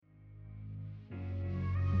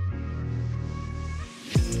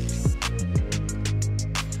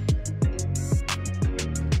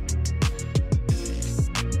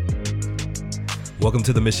Welcome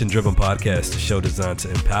to the Mission Driven Podcast, a show designed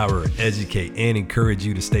to empower, educate, and encourage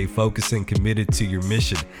you to stay focused and committed to your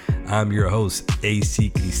mission. I'm your host,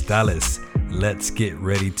 AC Cristales. Let's get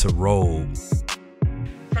ready to roll.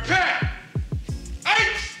 Prepare!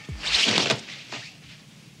 Eight!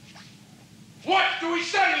 What do we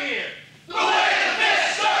study here? The way of the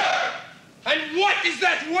fish, sir! And what is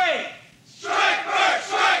that way? Strike first,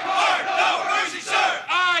 strike hard, no mercy, sir!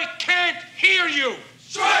 I can't hear you!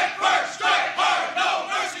 Strike first, strike hard, no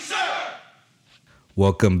mercy, sir!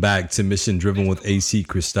 Welcome back to Mission Driven with AC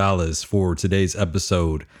Cristales. For today's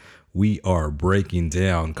episode, we are breaking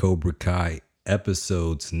down Cobra Kai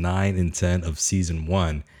episodes 9 and 10 of season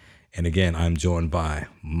 1. And again, I'm joined by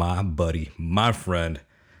my buddy, my friend,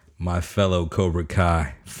 my fellow Cobra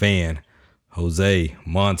Kai fan, Jose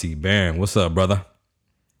Monty Barron. What's up, brother?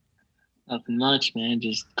 Nothing much, man.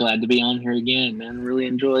 Just glad to be on here again, man. Really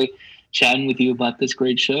enjoy chatting with you about this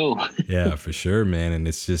great show. Yeah, for sure, man. And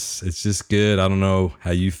it's just good. I don't know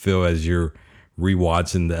how you feel as you're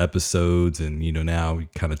rewatching the episodes and, you know, now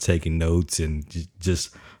kind of taking notes and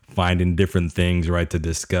just finding different things, right, to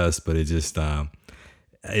discuss. But it just,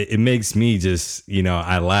 it makes me just, you know,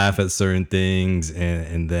 I laugh at certain things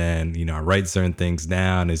and then, you know, I write certain things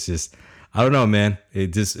down. It's just, I don't know, man.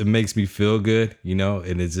 It makes me feel good, you know,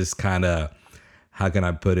 and it's just kind of, how can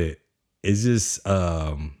I put it? It's just,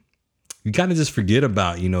 you kind of just forget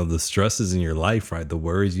about, you know, the stresses in your life, right? The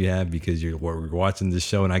worries you have because you're watching this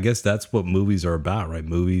show. And I guess that's what movies are about, right?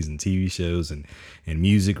 Movies and TV shows and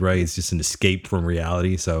music, right? It's just an escape from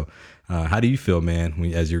reality. So how do you feel,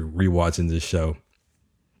 man, as you're rewatching this show?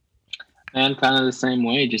 Man, kind of the same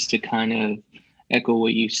way, just to kind of echo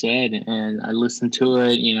what you said. And I listen to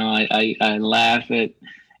it, you know, I laugh at,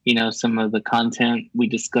 you know, some of the content we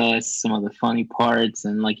discuss, some of the funny parts.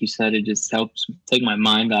 And like you said, it just helps take my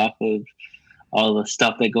mind off of all the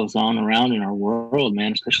stuff that goes on around in our world,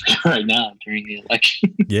 man, especially right now during the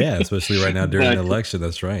election. Yeah, especially right now during the election.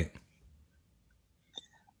 That's right.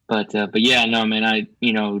 But yeah, no, man, I,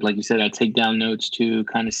 you know, like you said, I take down notes to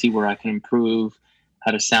kind of see where I can improve,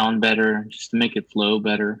 how to sound better, just to make it flow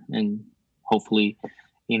better. And hopefully,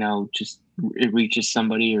 you know, just it reaches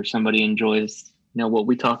somebody or somebody enjoys, you know, what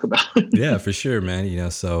we talk about. Yeah, for sure, man. You know,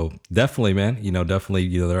 so definitely, man, you know,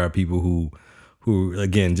 there are people who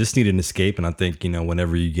again, just need an escape. And I think, you know,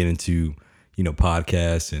 whenever you get into, you know,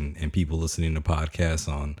 podcasts and people listening to podcasts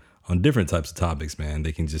on different types of topics, man,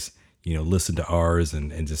 they can just, you know, listen to ours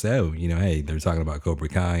and just say, oh, you know, hey, they're talking about Cobra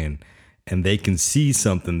Kai and they can see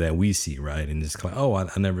something that we see, right? And just like, oh, I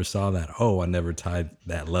never saw that. Oh, I never tied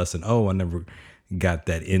that lesson. Oh, I never got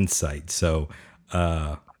that insight. So,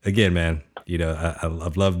 again, man, you know,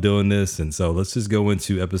 I've loved doing this. And so let's just go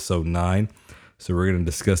into episode 9. So we're going to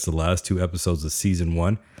discuss the last 2 episodes of season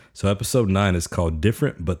 1. So episode 9 is called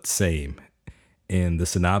Different But Same. And the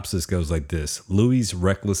synopsis goes like this. Louis'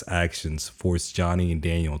 reckless actions force Johnny and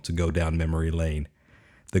Daniel to go down memory lane.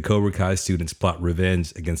 The Cobra Kai students plot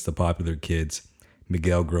revenge against the popular kids.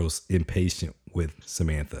 Miguel grows impatient with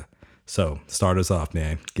Samantha. So start us off,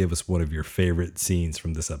 man. Give us one of your favorite scenes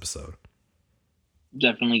from this episode.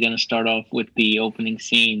 Definitely going to start off with the opening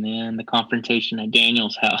scene, man, the confrontation at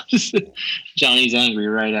Daniel's house. Johnny's angry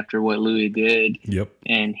right after what Louis did. Yep.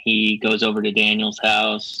 And he goes over to Daniel's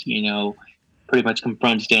house, you know, pretty much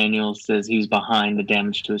confronts Daniel, says he's behind the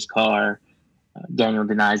damage to his car. Daniel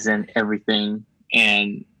denies everything.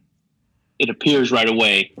 And it appears right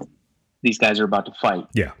away these guys are about to fight.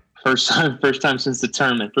 Yeah. First time since the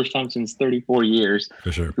tournament, first time since 34 years.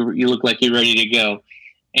 For sure. You look like you're ready to go.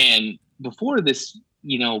 And before this,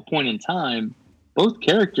 you know, point in time, both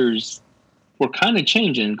characters were kind of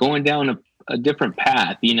changing, going down a different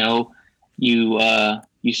path. You know, you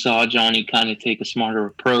saw Johnny kind of take a smarter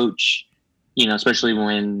approach, you know, especially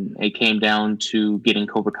when it came down to getting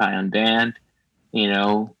Cobra Kai unbanned. You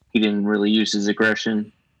know, he didn't really use his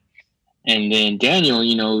aggression. And then Daniel,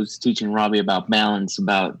 you know, is teaching Robbie about balance,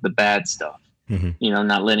 about the bad stuff, you know,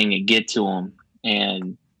 not letting it get to him.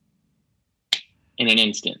 And in an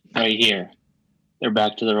instant, right here, they're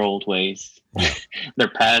back to their old ways. Their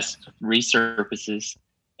past resurfaces,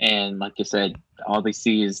 and like I said, all they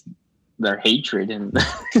see is their hatred and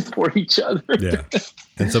for each other. Yeah,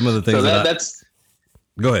 and some of the things so that's.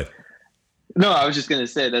 Go ahead. No, I was just gonna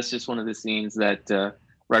say that's just one of the scenes that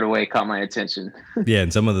right away caught my attention. Yeah,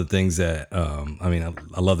 and some of the things that I mean,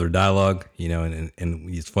 I love their dialogue, you know, and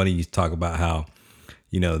it's funny you talk about how,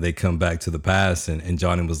 you know, they come back to the past and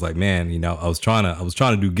Johnny was like, man, you know, I was trying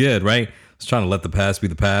to do good, right? I was trying to let the past be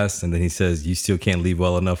the past. And then he says, you still can't leave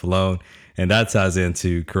well enough alone. And that ties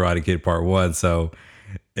into Karate Kid Part 1. So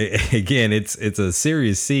again, it's a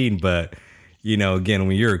serious scene, but you know, again,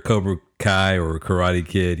 when you're a Cobra Kai or a Karate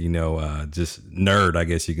Kid, you know, just nerd, I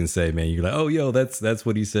guess you can say, man, you're like, oh, yo, that's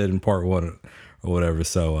what he said in part one or whatever.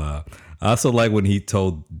 So I also like when he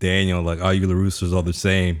told Daniel, like, all you LaRussos are the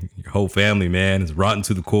same. Your whole family, man, is rotten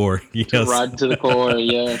to the core. You know? Rotten to the core,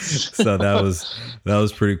 yes. So that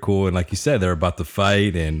was pretty cool. And like you said, they're about to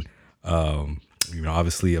fight, and you know,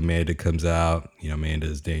 obviously Amanda comes out. You know, Amanda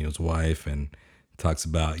is Daniel's wife, and talks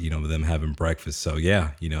about, you know, them having breakfast. So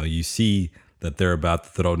yeah, you know, you see that they're about to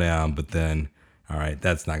throw down, but then, all right,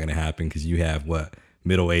 that's not going to happen because you have what,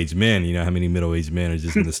 middle-aged men. You know how many middle-aged men are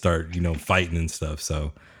just going to start, you know, fighting and stuff.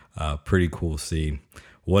 So pretty cool scene.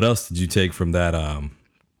 What else did you take from that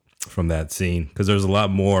scene? Because there's a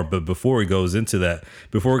lot more, but before it goes into that,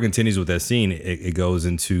 before it continues with that scene, it goes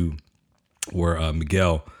into where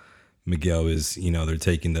Miguel is, you know, they're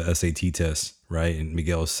taking the SAT test, right? And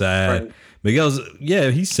Miguel's sad. Right.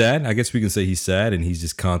 He's sad. I guess we can say he's sad, and he's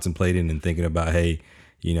just contemplating and thinking about, hey,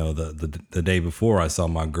 you know, the day before I saw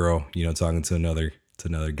my girl, you know, talking to another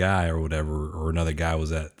guy or whatever, or another guy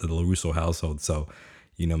was at the LaRusso household. So,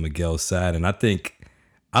 you know, Miguel's sad. And I think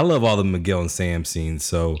I love all the Miguel and Sam scenes.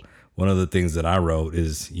 So one of the things that I wrote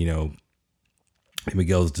is, you know,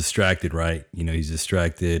 Miguel's distracted, right? You know, he's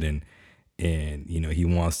distracted, and you know, he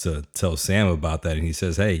wants to tell Sam about that, and he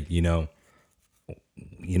says, hey, you know,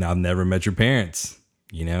 I've never met your parents.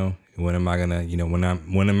 You know, when am I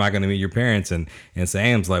gonna meet your parents? And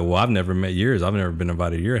Sam's like, well, I've never met yours. I've never been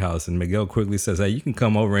invited to your house. And Miguel quickly says, hey, you can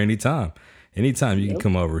come over anytime you can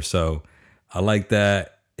come over. So I like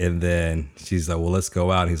that. And then she's like, well, let's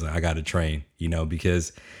go out. And he's like, I got to train, you know,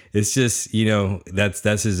 because it's just, you know, that's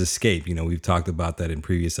his escape. You know, we've talked about that in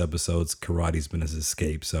previous episodes. Karate's been his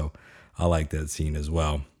escape. So I like that scene as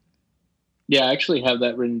well. Yeah, I actually have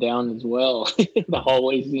that written down as well. The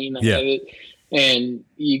hallway scene. I have it. And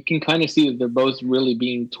you can kind of see that they're both really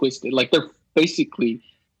being twisted. Like, they're basically,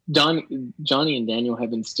 Johnny and Daniel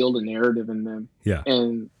have instilled a narrative in them. Yeah.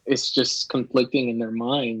 And it's just conflicting in their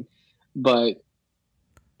mind. But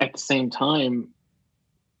at the same time,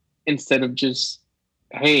 instead of just,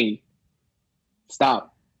 hey,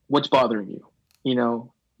 stop, what's bothering you? You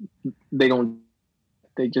know, they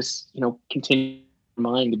just, you know, continue their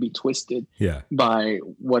mind to be twisted by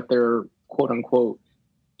what their quote unquote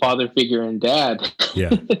father figure and dad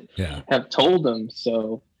have told them.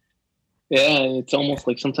 So yeah, it's almost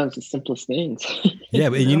like sometimes the simplest things. Yeah,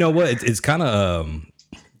 but you know what? It's kind of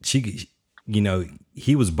you know,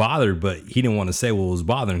 he was bothered, but he didn't want to say what was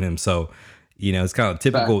bothering him. So, you know, it's kind of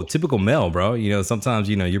typical male, bro. You know, sometimes,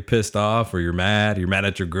 you know, you're pissed off or you're mad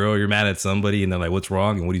at your girl, you're mad at somebody, and they're like, what's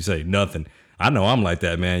wrong? And what do you say? Nothing. I know I'm like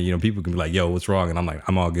that, man. You know, people can be like, yo, what's wrong? And I'm like,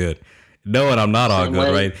 I'm all good. No, and I'm not all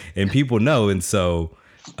good, right? And people know. And so,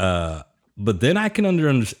 but then I can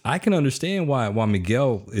understand why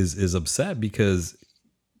Miguel is upset, because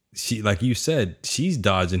she, like you said, she's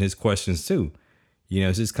dodging his questions too. You know,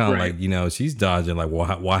 it's just kind of like, you know, she's dodging, like, well,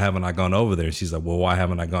 why haven't I gone over there? And she's like, well, why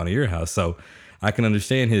haven't I gone to your house? So I can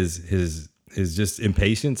understand his just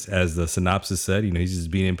impatience, as the synopsis said. You know, he's just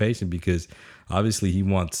being impatient because obviously he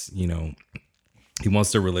wants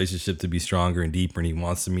their relationship to be stronger and deeper, and he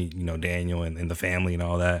wants to meet, you know, Daniel and the family and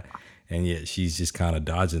all that. And yet she's just kind of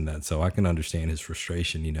dodging that. So I can understand his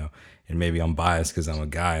frustration, you know, and maybe I'm biased because I'm a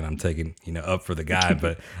guy and I'm taking, you know, up for the guy,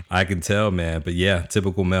 but I can tell, man. But yeah,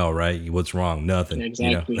 typical male, right? What's wrong? Nothing.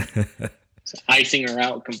 Exactly. You know? Icing her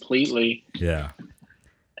out completely. Yeah.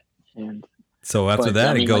 And so after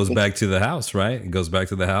that, it goes back to the house, right? It goes back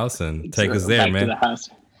to the house and take us there, man. To the house.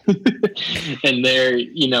 And there,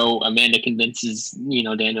 you know, Amanda convinces, you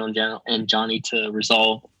know, Daniel and Johnny to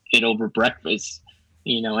resolve it over breakfast.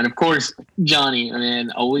 You know, and of course, Johnny, man,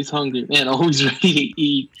 always hungry, man, always ready to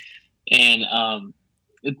eat. And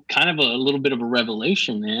it's kind of a little bit of a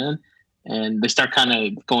revelation, man. And they start kind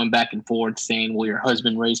of going back and forth saying, well, your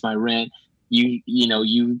husband raised my rent. You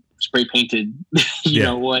spray painted, you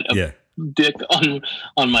know what, a dick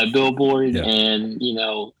on my billboard and, you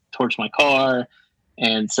know, torched my car.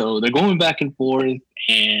 And so they're going back and forth.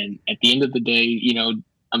 And at the end of the day, you know,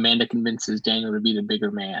 Amanda convinces Daniel to be the bigger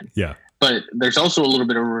man. Yeah. But there's also a little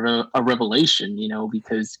bit of a revelation, you know,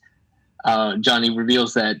 because Johnny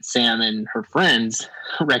reveals that Sam and her friends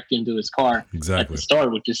wrecked into his car at the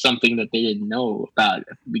start, which is something that they didn't know about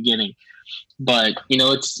at the beginning. But, you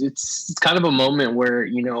know, it's kind of a moment where,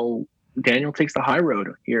 you know, Daniel takes the high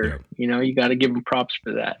road here. Yeah. You know, you got to give him props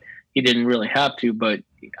for that. He didn't really have to, but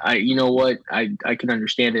you know what? I can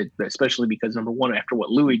understand it, especially because, number one, after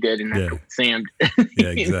what Louis did and after what Sam did. Yeah,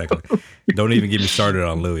 exactly. Don't even get me started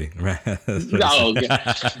on Louis. Right? That's what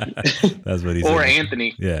he said. Or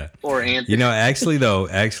Anthony. Yeah. Or Anthony. You know, actually,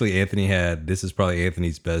 Anthony this is probably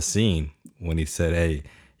Anthony's best scene when he said, "Hey,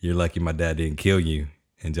 you're lucky my dad didn't kill you,"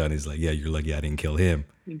 and Johnny's like, "Yeah, you're lucky I didn't kill him."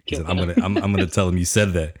 He said, I'm gonna tell him you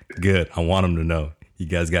said that. Good. I want him to know. You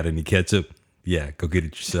guys got any ketchup? Yeah, go get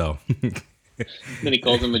it yourself. Then he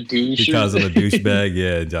calls him a douche. He calls him a douchebag.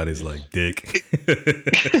 Yeah, and Johnny's like, dick.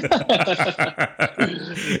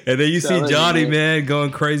 And then you see Johnny, man,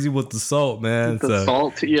 going crazy with the salt, man. The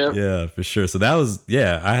salt, yeah. Yeah, for sure. So that was,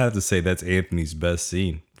 I have to say that's Anthony's best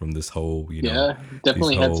scene from this whole,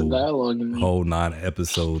 definitely had some dialogue in there. Whole 9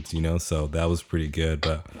 episodes, so that was pretty good.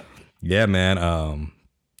 But yeah, man.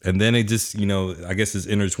 And then it just, I guess it's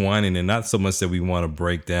intertwining, and not so much that we want to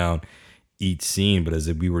break down each scene, but as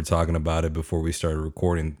if we were talking about it before we started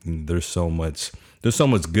recording, there's so much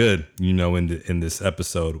good, in this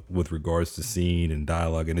episode with regards to scene and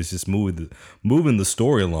dialogue, and it's just moving the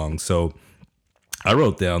story along. So I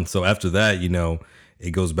wrote down, so after that, it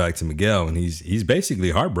goes back to Miguel, and he's basically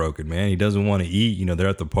heartbroken, man. He doesn't want to eat. They're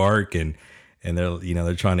at the park and they're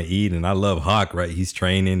they're trying to eat, and I love Hawk, right? He's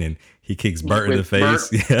training and he kicks Bert in the face.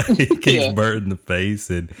 Bert. Yeah, he kicks Bert in the face,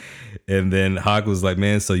 and then Hawk was like,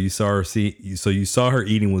 "Man, so you saw her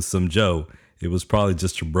eating with some Joe. It was probably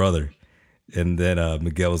just your brother." And then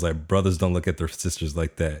Miguel was like, "Brothers don't look at their sisters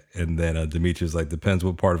like that." And then Dimitri was like, depends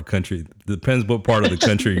what part of the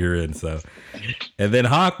country you're in. So, and then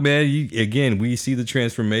Hawk, man, we see the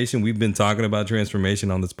transformation. We've been talking about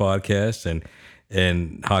transformation on this podcast,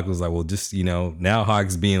 and Hawk was like, well, just, now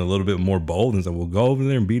Hawk's being a little bit more bold and so we'll go over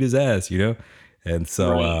there and beat his ass, And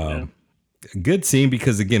so good scene,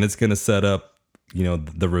 because again, it's going to set up,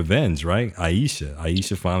 the revenge, right?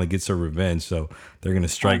 Aisha finally gets her revenge. So they're going to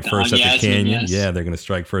strike first at the canyon. Yes. Yeah, they're going to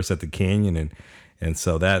strike first at the canyon. And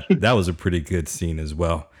so that was a pretty good scene as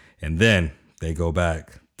well. And then they go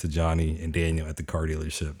back to Johnny and Daniel at the car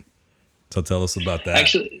dealership. So tell us about that.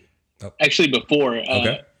 Actually, before,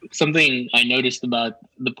 something I noticed about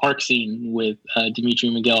the park scene with Dimitri,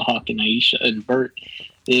 Miguel, Hawk, and Aisha and Bert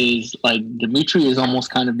is like Dimitri is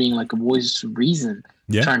almost kind of being like a voice of reason,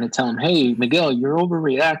 trying to tell him, "Hey, Miguel, you're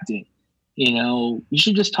overreacting. You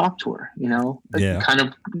should just talk to her. Kind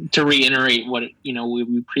of to reiterate what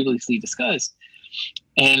we previously discussed.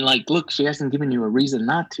 And like, look, she hasn't given you a reason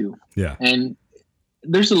not to. Yeah. And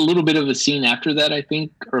there's a little bit of a scene after that, I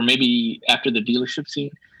think, or maybe after the dealership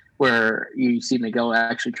scene, where you see Miguel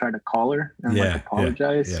actually try to call her and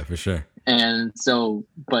apologize. Yeah, for sure. And so,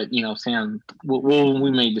 but Sam,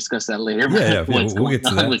 we may discuss that later. We'll get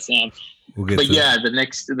to that with Sam.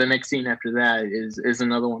 The next scene after that is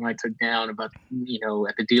another one I took down about at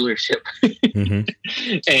the dealership.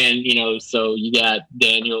 Mm-hmm. And so you got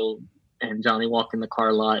Daniel and Johnny walk in the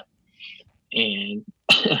car lot, and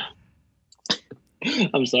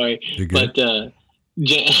I'm sorry, but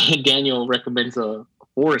Daniel recommends a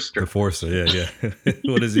Forester. The Forester, yeah.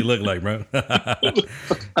 What does he look like, bro?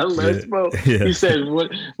 A Lesbo. Yeah. He said,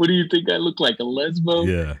 "What do you think I look like? A Lesbo?"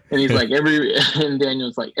 Yeah. And he's like, and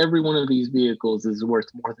Daniel's like, every one of these vehicles is worth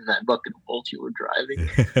more than that bucket of bolts you were driving,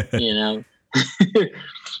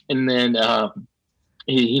 And then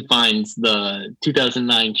he finds the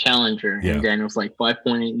 2009 Challenger, and Daniel's like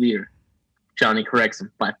 5.8 liter. Johnny corrects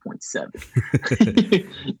him, 5.7.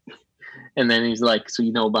 And then he's like, "So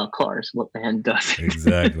you know about cars? What man doesn't?"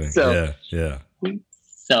 Exactly. So, yeah.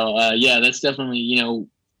 So that's definitely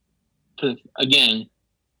again,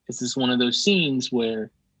 this is one of those scenes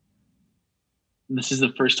where this is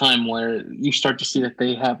the first time where you start to see that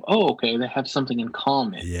they have they have something in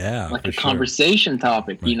common. Yeah, like a conversation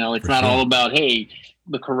topic. Right, it's not all about the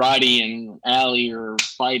karate and Allie are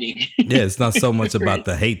fighting. Yeah, it's not so much about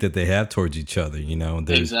the hate that they have towards each other.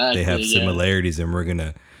 They have similarities, and we're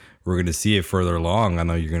gonna see it further along. I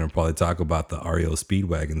know you're gonna probably talk about the REO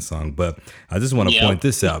Speedwagon song, but I just want to point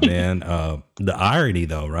this out, man. The irony,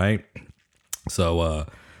 though, right? So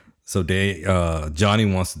Johnny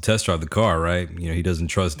wants to test drive the car, right? He doesn't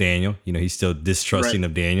trust Daniel. He's still distrusting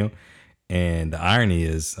of Daniel. And the irony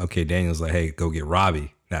is, Daniel's like, "Hey, go get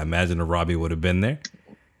Robbie." Now imagine if Robbie would have been there.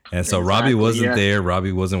 And so Robbie wasn't there.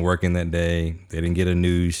 Robbie wasn't working that day. They didn't get a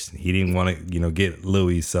news. He didn't want to, get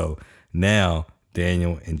Louis. So now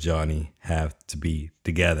Daniel and Johnny have to be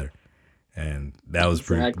together. And that was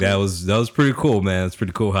pretty that was pretty cool, man. It's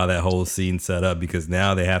pretty cool how that whole scene set up, because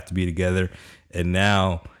now they have to be together. And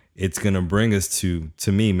now it's gonna bring us to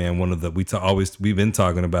me, man, one of the we've been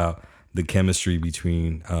talking about the chemistry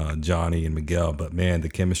between Johnny and Miguel, but man, the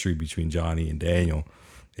chemistry between Johnny and Daniel,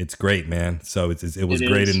 it's great, man. So it was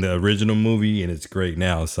great in the original movie, and it's great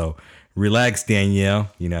now. So relax, Danielle,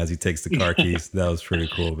 as he takes the car keys. That was pretty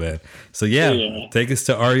cool, man. So take us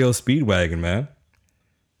to REO Speedwagon, man.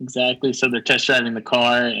 exactly. So they're test driving the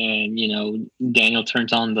car, and Daniel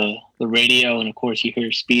turns on the radio, and of course you hear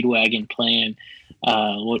Speedwagon playing.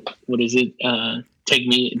 What is it?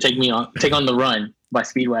 Take on the Run by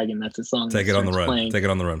Speedwagon. That's the song. Take it on the run. Playing. Take it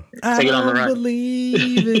on the run. Take it on the run.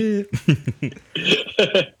 Believe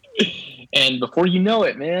it. And before you know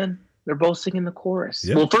it, man, they're both singing the chorus.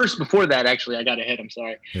 Yeah. Well, first, before that, actually, I got ahead. I'm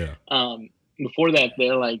sorry. Yeah. Before that,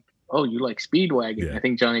 they're like, "Oh, you like Speedwagon?" Yeah. I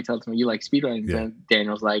think Johnny tells me, "You like Speedwagon." Yeah. And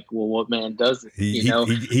Daniel's like, "Well, what man does it?" He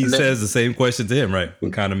says the same question to him, right?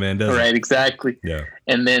 What kind of man does it? Right, exactly. Yeah.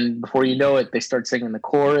 And then before you know it, they start singing the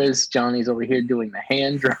chorus. Johnny's over here doing the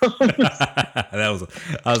hand drums. that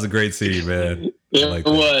was a great scene, man. It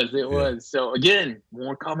was. So again,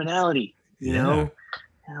 more commonality. You know,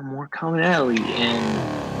 more commonality. And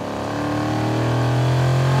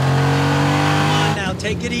now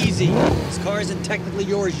take it easy. This car isn't technically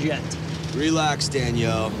yours yet. Relax,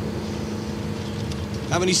 Danielle.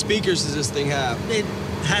 How many speakers does this thing have? It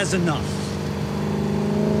has enough.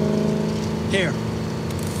 Here.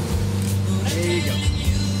 There you go.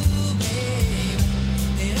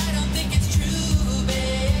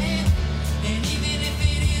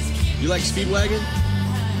 You like Speedwagon?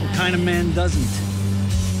 What kind of man doesn't?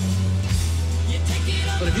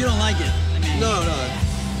 But if you don't like it, I mean... No.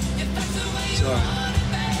 Sorry.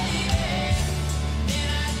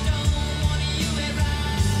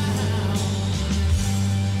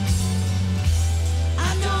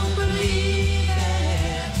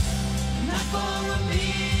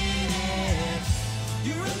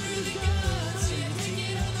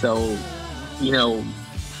 so,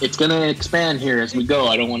 it's going to expand here as we go.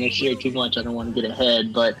 I don't want to share too much. I don't want to get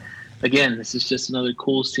ahead. But again, this is just another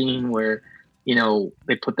cool scene where,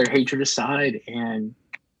 they put their hatred aside and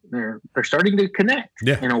they're starting to connect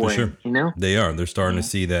in a way, sure. They are. They're starting to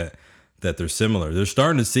see that they're similar. They're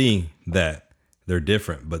starting to see that they're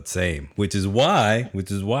different but same, which is why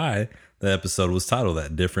the episode was titled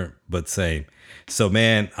that, Different but Same. So,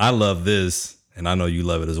 man, I love this. And I know you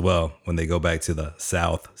love it as well when they go back to the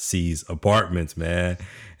South Seas apartments, man.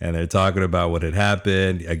 And they're talking about what had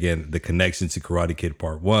happened. Again, the connection to Karate Kid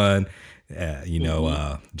Part 1.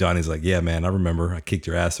 Johnny's like, yeah, man, I remember I kicked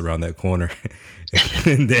your ass around that corner.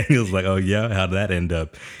 And Daniel's like, oh, yeah, how'd that end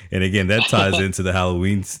up? And again, that ties into the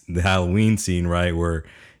Halloween scene, right? Where,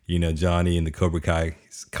 Johnny and the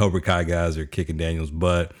Cobra Kai guys are kicking Daniel's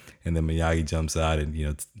butt. And then Miyagi jumps out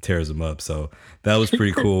and, tears him up. So that was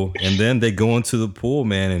pretty cool. And then they go into the pool,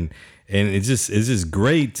 man. And it's just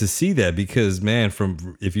great to see that because, man,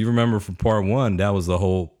 if you remember from Part 1, that was the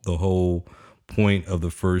whole point of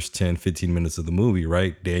the first 10, 15 minutes of the movie,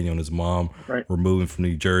 right? Daniel and his mom were moving from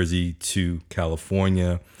New Jersey to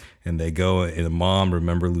California. And they go, and the mom,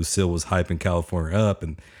 remember, Lucille was hyping California up.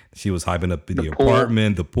 And she was hyping up the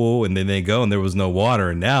apartment, the pool. And then they go, and there was no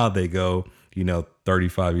water. And now they go,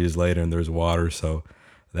 35 years later and there's water. So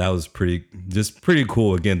that was pretty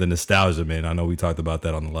cool. Again, the nostalgia, man. I know we talked about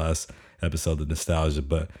that on the last episode, the nostalgia,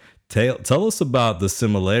 but tell us about the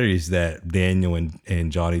similarities that Daniel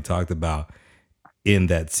and Johnny talked about in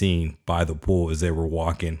that scene by the pool as they were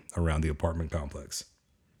walking around the apartment complex.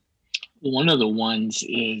 One of the ones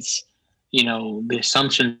is, the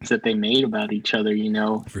assumptions that they made about each other,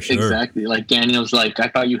 For sure. Exactly. Like Daniel's like, I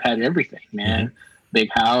thought you had everything, man. Mm-hmm. Big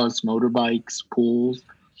house, motorbikes, pools,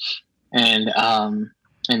 and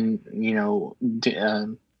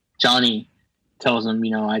Johnny tells him,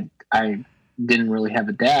 I didn't really have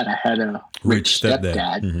a dad. I had a rich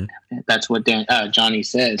stepdad. Mm-hmm. That's what Johnny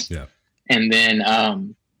says. Yeah. And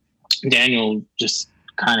then Daniel just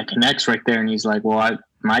kind of connects right there, and he's like, well,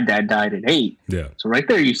 my dad died at 8. Yeah. So right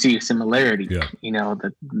there, you see a similarity. Yeah.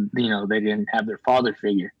 That they didn't have their father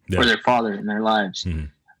figure or their father in their lives. Mm-hmm.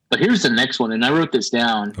 But here's the next one, and I wrote this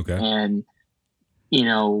down. Okay. And,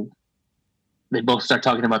 they both start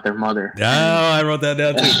talking about their mother. Oh, I wrote that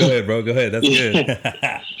down too. Go ahead, bro. Go ahead. That's good.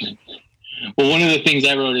 Well, one of the things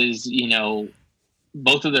I wrote is,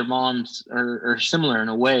 both of their moms are similar in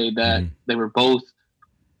a way that they were both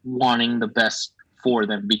wanting the best for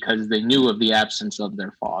them because they knew of the absence of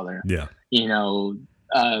their father. Yeah.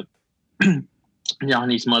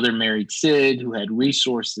 Johnny's mother married Sid, who had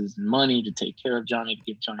resources and money to take care of Johnny, to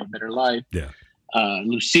give Johnny a better life. Yeah.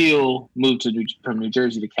 Lucille moved from New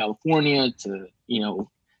Jersey to California to,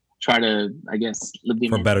 try to, I guess, live the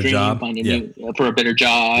for a better job, for a better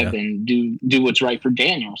job and do what's right for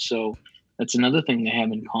Daniel. So that's another thing they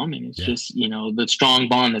have in common. It's just, the strong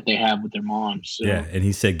bond that they have with their moms. So, yeah. And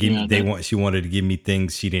he said, she wanted to give me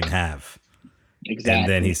things she didn't have. Exactly. And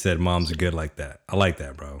then he said, moms are good like that. I like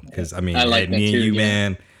that, bro. Because, me and you,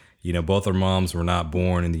 man, both our moms were not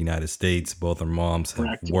born in the United States. Both our moms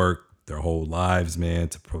have worked their whole lives, man,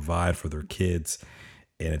 to provide for their kids.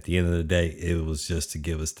 And at the end of the day, it was just to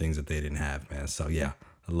give us things that they didn't have, man. So yeah,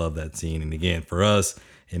 I love that scene. And again, for us,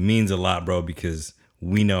 it means a lot, bro, because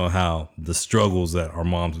we know how the struggles that our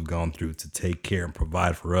moms have gone through to take care and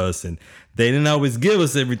provide for us. And they didn't always give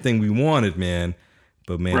us everything we wanted, man.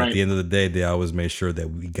 But man, at the end of the day, they always made sure that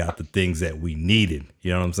we got the things that we needed.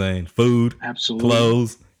 You know what I'm saying? Food, absolutely,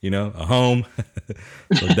 clothes, a home.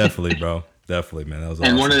 So definitely, bro. Definitely, man. That was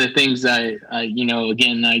awesome. And one of the things I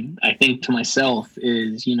think to myself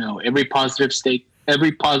is, every positive step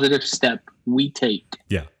we take.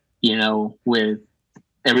 Yeah. With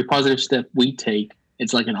every positive step we take,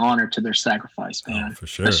 it's like an honor to their sacrifice, man. Oh, for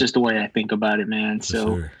sure. That's just the way I think about it, man. For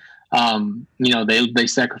so, sure. They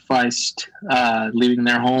sacrificed leaving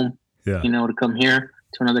their home, to come here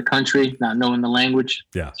to another country, not knowing the language,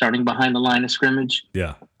 starting behind the line of scrimmage,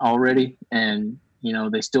 already, and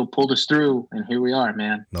they still pulled us through, and here we are,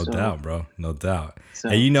 man. No doubt, bro. No doubt. So,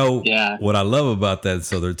 and what I love about that,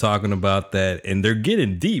 so they're talking about that, and they're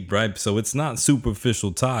getting deep, right? So it's not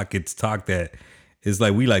superficial talk. It's talk that is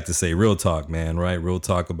like we like to say real talk, man, right? Real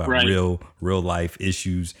talk about real life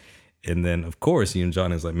issues. And then, of course,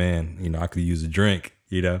 John is like, man, I could use a drink,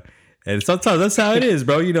 And sometimes that's how it is,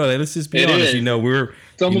 bro. Let's just be honest. Is. We're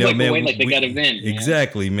it's almost like man, the way like they got a vent.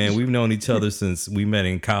 Exactly, man. We've known each other since we met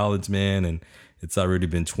in college, man, and it's already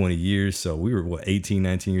been 20 years. So we were 18,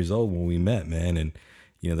 19 years old when we met, man. And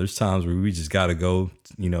there's times where we just got to go,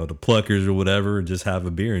 to Pluckers or whatever, and just have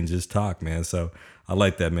a beer and just talk, man. So I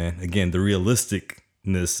like that, man. Again, the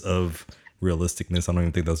realisticness. I don't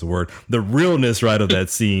even think that's a word. The realness, right, of that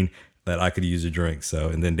scene. That I could use a drink. So,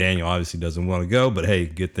 and then Daniel obviously doesn't want to go, but hey,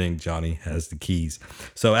 good thing Johnny has the keys.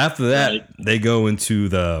 So after that, they go into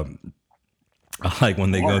before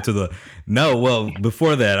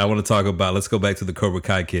that, I want to talk about, let's go back to the Cobra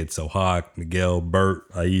Kai kids. So Hawk, Miguel,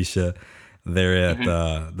 Bert, Aisha, they're at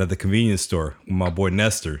the convenience store with my boy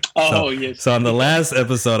Nestor. Yes. So on the last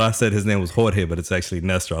episode, I said his name was Jorge, but it's actually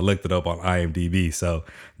Nestor. I looked it up on IMDb. So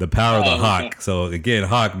the power of the Hawk. Okay. So again,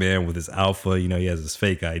 Hawk, man, with his alpha, he has his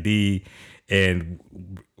fake ID. And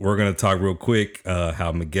we're going to talk real quick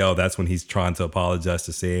how Miguel, that's when he's trying to apologize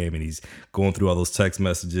to Sam, and he's going through all those text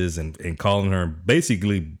messages and calling her,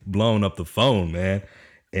 basically blowing up the phone, man.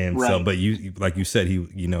 And so, but you, like you said,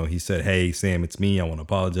 he said, hey, Sam, it's me. I want to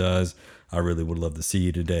apologize. I really would love to see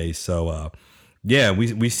you today. So,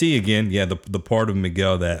 we see again, the part of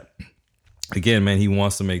Miguel that, again, man, he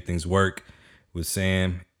wants to make things work with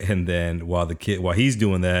Sam. And then while he's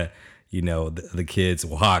doing that, the kids,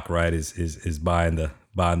 Hawk, right, is buying the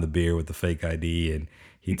beer with the fake ID, and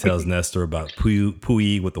he tells Nestor about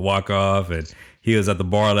Pui with the walk off, and he was at the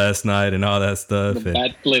bar last night and all that stuff. The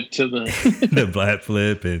bat flip to the the bat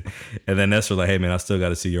flip, and then Nestor's like, hey man, I still got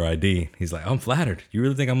to see your ID. He's like, I'm flattered. You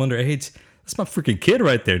really think I'm underage? That's my freaking kid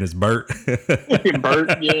right there, and it's Bert.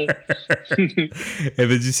 Bert, yeah. And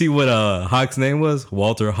did you see what Hawk's name was?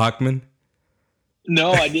 Walter Hawkman.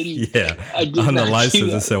 No, I didn't. I did on the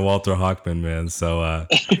license it said Walter Hawkman, man. So I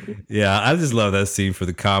just love that scene for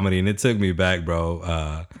the comedy, and it took me back,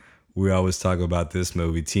 bro. We always talk about this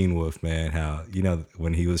movie, Teen Wolf, man. How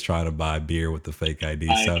when he was trying to buy beer with the fake ID.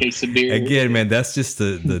 So case of beer. Again, man, that's just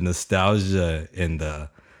the nostalgia and I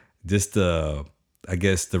guess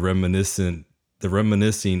the reminiscing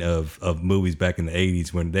of movies back in the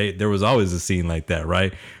 80s when there was always a scene like that,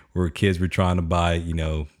 right? Where kids were trying to buy,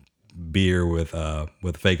 beer with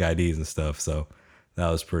fake IDs and stuff. So that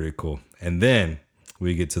was pretty cool. And then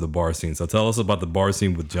we get to the bar scene. So tell us about the bar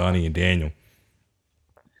scene with Johnny and Daniel.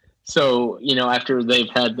 So, after they've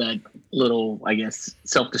had that little, I guess,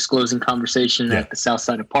 self-disclosing conversation at the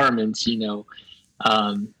Southside Apartments,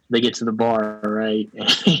 they get to the bar, right?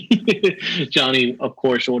 Johnny, of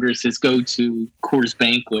course, orders his go-to Coors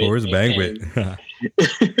Banquet.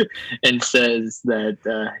 And says that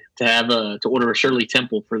to order a Shirley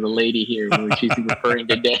Temple for the lady here, which he's referring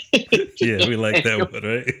to. Yeah, we like that one,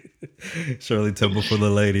 right? Shirley Temple for the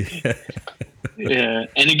lady. Yeah,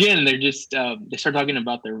 and again, they're just they start talking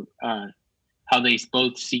about their how they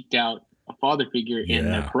both seeked out a father figure in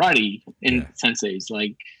their karate senseis.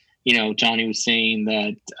 Like, Johnny was saying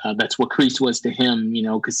that that's what Kreese was to him,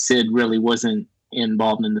 because Sid really wasn't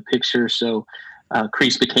involved in the picture. So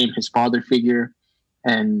Kreese became his father figure,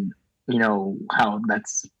 and how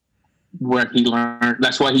that's what he learned.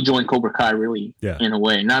 That's why he joined Cobra Kai, really, in a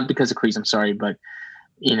way, not because of Kreese. I'm sorry, but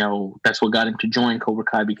that's what got him to join Cobra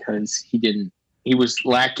Kai, because he was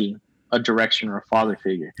lacking a direction or a father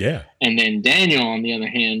figure. Yeah. And then Daniel, on the other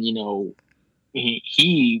hand,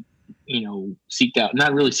 he seeked out,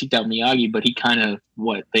 not really seeked out Miyagi, but he kind of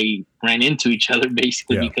they ran into each other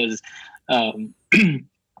basically because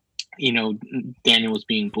Daniel was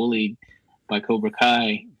being bullied by Cobra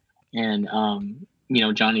Kai, and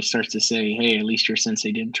Johnny starts to say, "Hey, at least your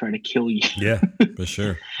sensei didn't try to kill you." Yeah, for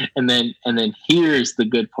sure. and then here's the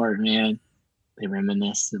good part, man. They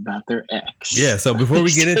reminisce about their ex. Yeah. So before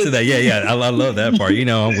we get into that, I love that part. We're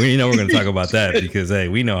going to talk about that because, hey,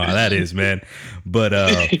 we know how that is, man. But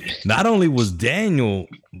not only was Daniel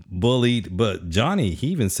bullied, but Johnny, he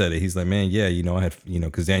even said it. He's like, man, yeah, I had,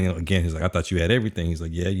 because Daniel, again, he's like, I thought you had everything. He's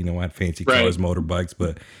like, yeah, I had fancy cars, motorbikes,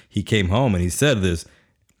 but he came home and he said this,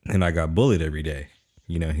 and I got bullied every day.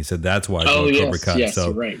 He said that's why I joined Cobra Kai. Yes, so,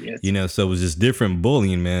 you're right. Yes. So it was just different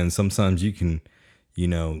bullying, man. Sometimes you can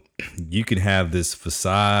have this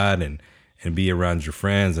facade and be around your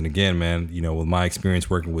friends. And again, man, with my experience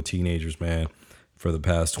working with teenagers, man, for the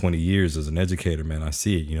past 20 years as an educator, man, I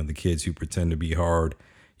see it. The kids who pretend to be hard,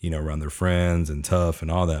 around their friends and tough and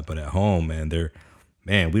all that. But at home,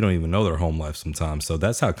 man, we don't even know their home life sometimes. So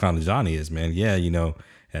that's how kind of Johnny is, man. Yeah,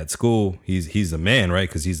 at school, he's a man, right?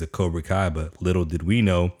 Because he's a Cobra Kai. But little did we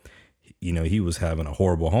know, he was having a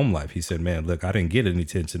horrible home life. He said, man, look, I didn't get any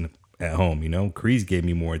attention at home. Kreese gave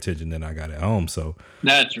me more attention than I got at home. So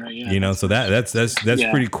that's right. Yeah. So that's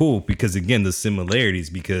pretty cool because again, the similarities,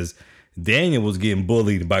 because Daniel was getting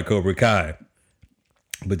bullied by Cobra Kai,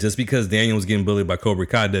 but just because Daniel was getting bullied by Cobra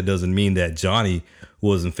Kai, that doesn't mean that Johnny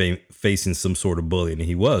wasn't facing some sort of bullying. And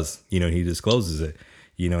he was, he discloses it,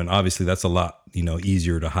 and obviously that's a lot,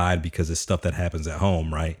 easier to hide because it's stuff that happens at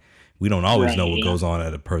home, right? We don't always know what goes on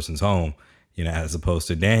at a person's home. As opposed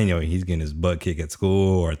to Daniel, he's getting his butt kicked at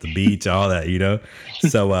school or at the beach, all that,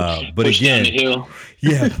 So, but push again, down the hill.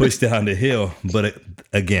 Yeah, push down the hill. But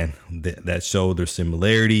again, that showed their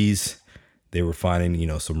similarities. They were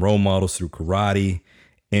finding, some role models through karate.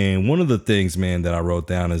 And one of the things, man, that I wrote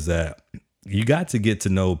down is that you got to get to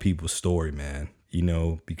know people's story, man,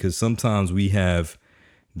 because sometimes we have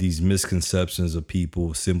these misconceptions of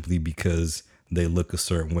people simply because they look a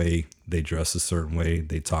certain way, they dress a certain way,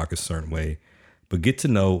 they talk a certain way. But get to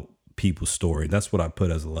know people's story. That's what I put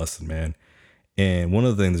as a lesson, man. And one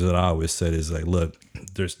of the things that I always said is like, look,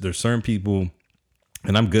 there's certain people,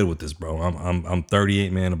 and I'm good with this, bro. I'm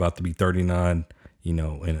 38, man, about to be 39, in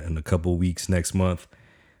a couple of weeks next month.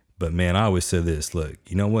 But man, I always say this, look,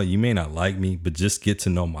 you know what? You may not like me, but just get to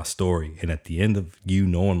know my story. And at the end of you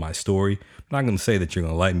knowing my story, I'm not going to say that you're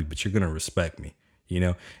going to like me, but you're going to respect me.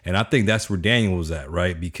 And I think that's where Daniel was at,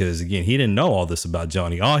 right? Because again, he didn't know all this about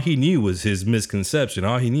Johnny. All he knew was his misconception.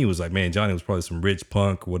 All he knew was like, man, Johnny was probably some rich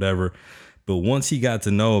punk or whatever. But once he got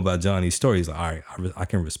to know about Johnny's story, he's like, all right, I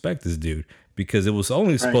can respect this dude because it was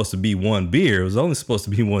only supposed to be one beer. It was only supposed to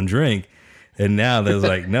be one drink. And now there's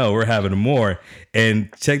like, no, we're having more. And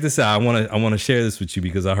check this out. I want to share this with you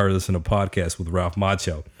because I heard this in a podcast with Ralph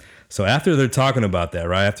Macchio. So after they're talking about that,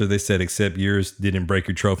 right? After they said, except yours didn't break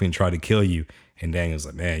your trophy and try to kill you. And Daniel's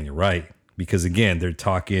like, man, you're right. Because again, they're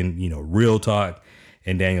talking, real talk.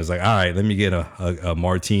 And Daniel's like, all right, let me get a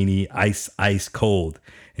martini, ice cold.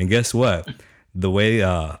 And guess what? The way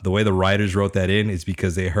the writers wrote that in is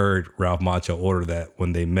because they heard Ralph Macchio order that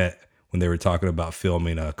when they were talking about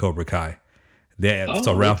filming Cobra Kai.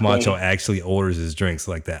 So Ralph Macchio actually orders his drinks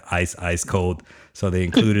like that, ice cold. So they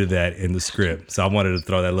included that in the script. So I wanted to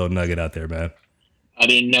throw that little nugget out there, man. I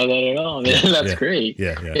didn't know that at all. That's great.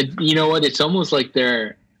 Yeah. You know what? It's almost like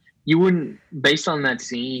you wouldn't, based on that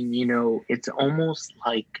scene, it's almost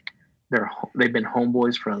like they've been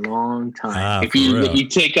homeboys for a long time. If you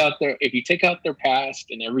take out their past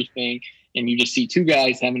and everything, and you just see two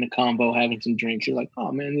guys having a combo, having some drinks, you're like,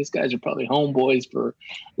 oh man, these guys are probably homeboys for a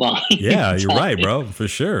long Yeah, you're right, bro, for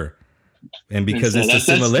sure. And because it's the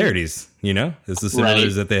similarities, it's the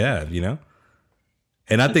similarities that they have,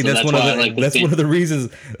 And I think that's one of the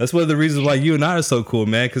reasons why you and I are so cool,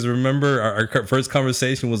 man. Because remember, our first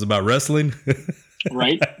conversation was about wrestling,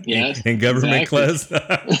 right? Yes, in government class.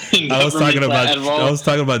 I was talking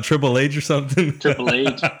about Triple H or something. Triple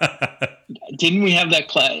H. Didn't we have that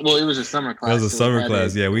class? Well, it was a summer class. It was a summer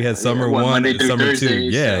class. Yeah, we had summer 1 and summer Thursday,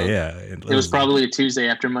 2. Yeah, so yeah. It was probably a Tuesday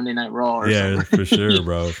after Monday Night Raw. Or something. For sure,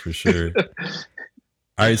 bro, for sure. All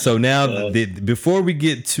right, so now before we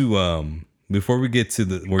get to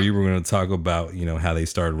where you were going to talk about, how they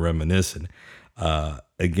started reminiscing,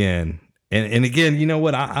 again, and again, you know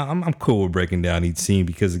what? I'm cool with breaking down each scene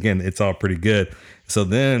because again, it's all pretty good. So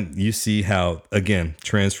then you see how, again,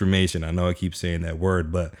 transformation. I know I keep saying that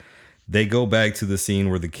word, but they go back to the scene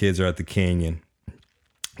where the kids are at the canyon,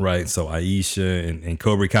 right? So Aisha and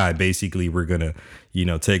Cobra Kai basically were gonna,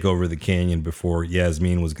 take over the canyon before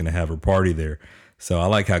Yasmin was gonna have her party there. So I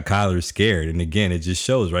like how Kyler's scared. And again, it just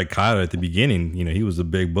shows, right? Kyler at the beginning, he was a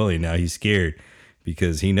big bully. Now he's scared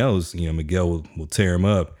because he knows, Miguel will tear him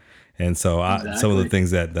up. And so some of the things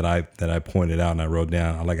that I pointed out and I wrote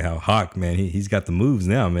down, I like how Hawk, man, he's got the moves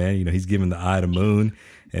now, man. You know, he's giving the eye to Moon,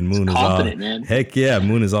 and Moon is all man. Heck yeah,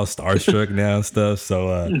 Moon is all starstruck now and stuff. So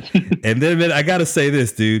and then, man, I gotta say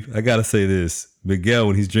this, dude. Miguel,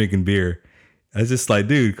 when he's drinking beer, I was just like,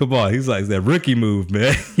 dude, come on. He's like, that rookie move,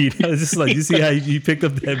 man. You know, it's just like, you see how he picked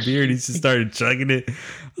up that beer and he just started chugging it.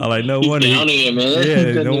 I'm like, no wonder. It,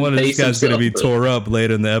 man. Yeah, no wonder this guy's going to be tore up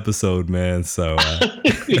later in the episode, man. So,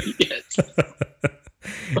 yes.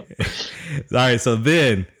 All right. So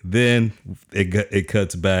then it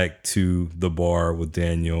cuts back to the bar with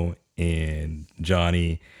Daniel and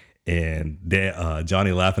Johnny. And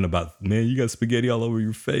Johnny laughing about, man, you got spaghetti all over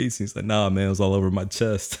your face. He's like, nah, man, it was all over my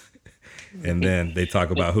chest. And then they talk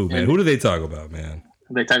about who, man? Who do they talk about, man?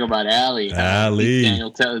 They talk about Allie. Allie.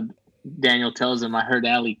 Daniel tells him, I heard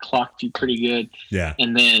Allie clocked you pretty good. Yeah.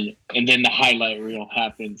 And then the highlight reel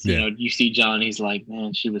happens. Yeah. You know, you see Johnny's like,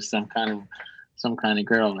 man, she was some kind of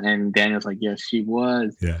girl. And Daniel's like, yes, she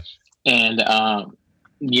was. Yeah. And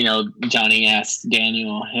you know, Johnny asks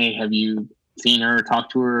Daniel, hey, have you seen her,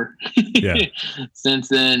 talked to her since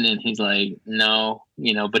then? And he's like, no,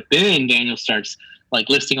 you know, but then Daniel starts like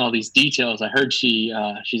listing all these details. I heard she's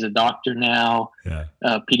a doctor now,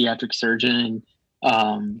 a pediatric surgeon.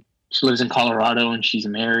 She lives in Colorado and she's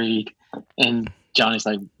married. And Johnny's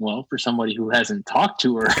like, well, for somebody who hasn't talked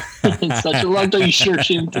to her in such a long time, you sure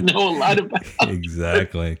seem to know a lot about her.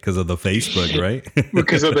 Exactly. Because of the Facebook, right?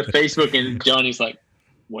 Because of the Facebook. And Johnny's like,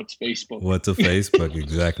 what's Facebook? What's a Facebook?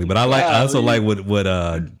 Exactly. But I also like what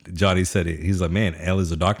Johnny said. He's like, man,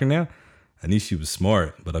 Ellie's a doctor now? I knew she was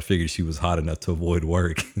smart, but I figured she was hot enough to avoid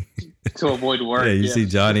work. Yeah, you see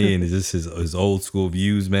Johnny and just his old school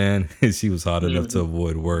views, man. She was hot enough to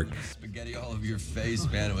avoid work. Spaghetti all over your face,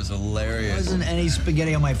 man. It was hilarious. There wasn't any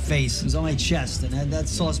spaghetti on my face. It was on my chest, and that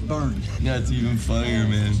sauce burned. That's even funnier,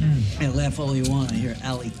 man. Yeah, laugh all you want. I hear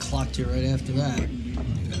Allie clocked you right after that. Yeah,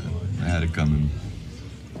 I had it coming.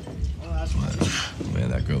 Man,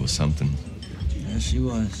 that girl was something. Yeah, she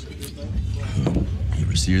was. You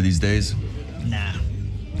ever see her these days? Nah,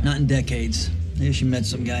 not in decades. Maybe she met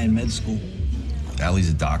some guy in med school. Allie's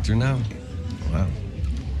a doctor now? Wow.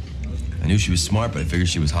 I knew she was smart, but I figured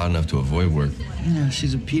she was hot enough to avoid work. Yeah,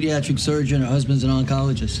 she's a pediatric surgeon. Her husband's an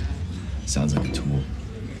oncologist. Sounds like a tool.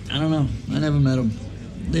 I don't know. I never met him.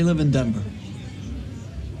 They live in Denver.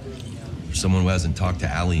 For someone who hasn't talked to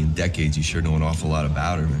Allie in decades, you sure know an awful lot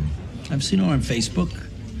about her, man. I've seen her on Facebook.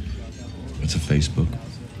 What's a Facebook?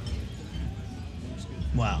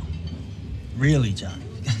 Wow. Really, John?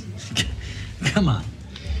 Come on.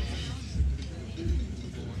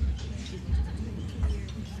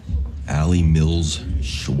 Allie Mills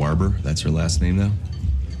Schwarber. That's her last name now?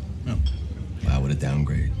 No. Wow, what a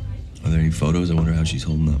downgrade. Are there any photos? I wonder how she's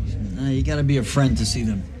holding up. You gotta be a friend to see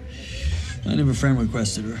them. I never friend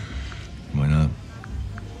requested her. Why not?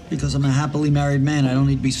 Because I'm a happily married man. I don't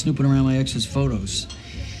need to be snooping around my ex's photos.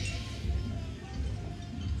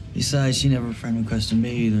 Besides, she never friend requested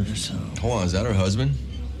me either, so... Hold on, is that her husband?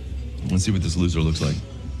 Let's see what this loser looks like.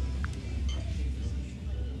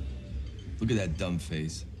 Look at that dumb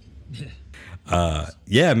face.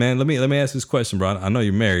 Yeah, man. Let me ask this question, bro. I know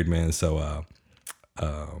you're married, man. So,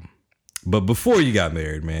 but before you got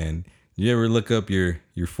married, man, you ever look up your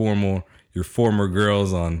former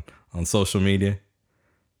girls on social media?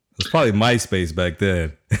 It was probably MySpace back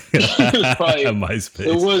then. It was probably MySpace.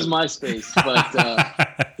 It was MySpace, but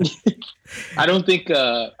I don't think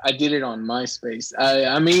I did it on MySpace.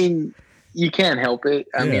 I mean, you can't help it.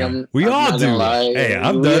 I mean, we I'm all not do. gonna lie. Hey,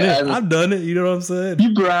 I've done it. I've done it. You know what I'm saying?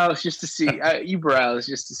 You browse just to see.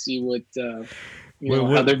 What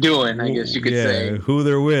how they're doing. I guess you could say who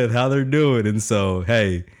they're with, how they're doing, and so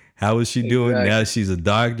hey. How is she doing? Exactly. Now she's a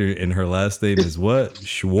doctor, and her last name is what?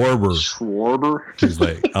 Schwarber. He's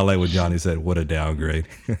like, I like what Johnny said. What a downgrade.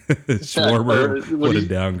 Schwarber, what a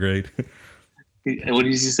downgrade. What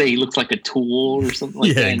did he say? He looks like a tool or something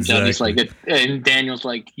like that. And exactly. Johnny's like, and Daniel's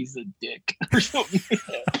like, he's a dick or something.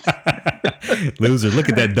 Loser, look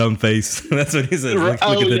at that dumb face. That's what he said. Look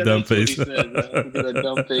at that dumb face. Look at that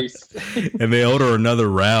dumb face. And they owed her another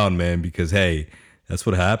round, man, because hey. That's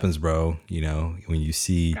what happens, bro. You know, when you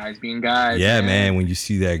see guys being guys. Yeah, man. When you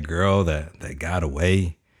see that girl that got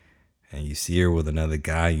away and you see her with another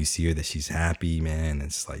guy, you see her that she's happy, man.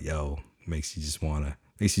 It's like, yo, makes you just want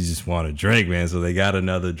to drink, man. So they got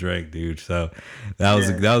another drink, dude. So that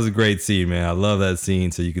was a great scene, man. I love that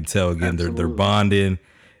scene. So you can tell again, they're bonding.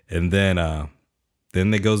 And then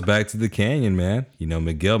it goes back to the canyon, man. You know,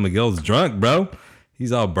 Miguel's drunk, bro.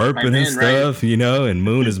 He's all burping and stuff, right? You know, and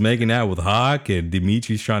Moon is making out with Hawk, and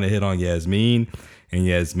Dimitri's trying to hit on Yasmin. And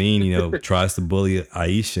Yasmin, tries to bully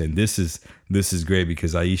Aisha, and this is great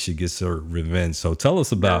because Aisha gets her revenge. So tell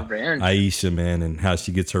us about Aisha, man, and how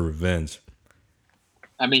she gets her revenge.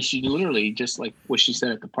 I mean, she literally, just like what she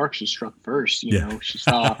said at the park, she struck first. You know, she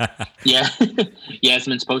saw,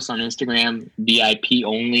 Yasmin's post on Instagram, VIP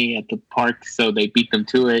only at the park, so they beat them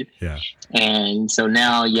to it. Yeah. And so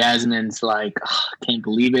now Yasmin's like, can't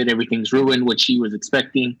believe it. Everything's ruined, what she was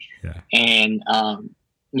expecting. Yeah. And,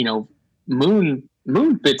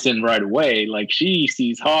 Moon fits in right away. Like, she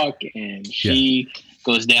sees Hawk and she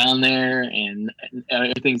goes down there and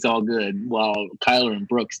everything's all good while Kyler and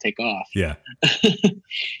Brooks take off. Yeah.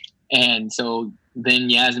 And so then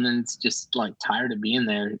Yasmin's just like tired of being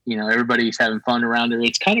there. Everybody's having fun around her.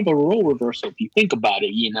 It's kind of a role reversal if you think about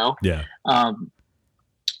it, Yeah.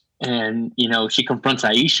 And, she confronts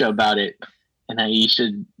Aisha about it. And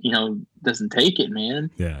Aisha, doesn't take it,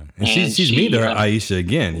 man. Yeah. And she's mean to her, Aisha,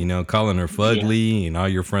 again, calling her fugly and all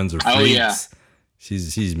your friends are freaks. Oh, yeah.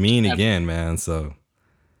 She's mean again, man. So.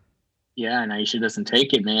 Yeah, and Aisha doesn't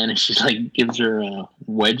take it, man. And she like gives her a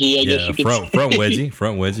wedgie, I guess you could say. Front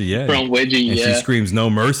wedgie, yeah. Front wedgie, and yeah. she screams no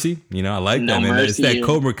mercy. I like no that, man. Mercy, it's that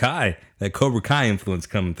Cobra Kai influence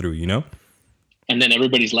coming through, And then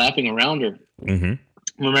everybody's laughing around her. Mm-hmm.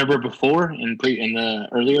 Remember before in the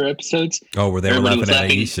earlier episodes? Oh, where they were laughing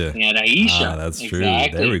at Aisha. At Aisha. Ah, that's exactly.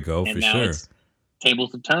 True. There we go, and for sure.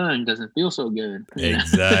 Tables have turned, doesn't feel so good.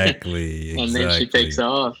 Exactly. And then she takes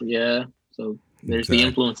off, yeah. So there's the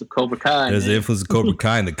influence of Cobra Kai. There's the influence of Cobra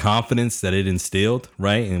Kai and the confidence that it instilled,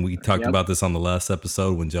 right? And we talked about this on the last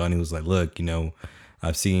episode when Johnny was like, look,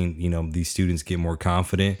 I've seen, these students get more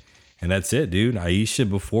confident. And that's it, dude. Aisha,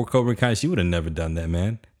 before Cobra Kai, she would have never done that,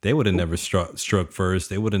 man. They would have never struck first.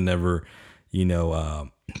 They would have never,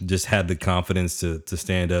 just had the confidence to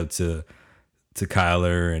stand up to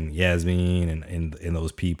Kyler and Yasmin and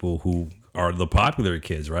those people who are the popular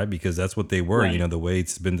kids, right? Because that's what they were. Right. The way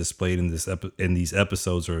it's been displayed in these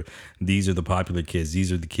episodes, or these are the popular kids.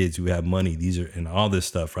 These are the kids who have money. These are, and all this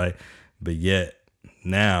stuff, right? But yet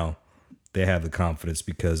now they have the confidence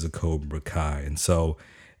because of Cobra Kai. And so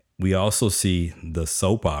we also see the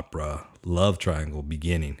soap opera love triangle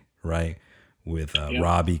beginning, right? With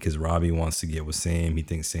Robbie, because Robbie wants to get with Sam. He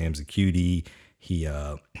thinks Sam's a cutie. He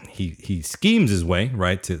schemes his way,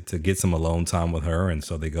 right, to get some alone time with her, and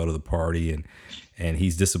so they go to the party, and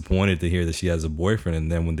he's disappointed to hear that she has a boyfriend.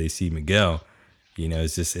 And then when they see Miguel,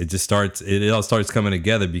 it all starts coming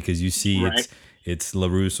together, because you see it's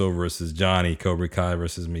LaRusso versus Johnny, Cobra Kai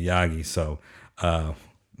versus Miyagi. So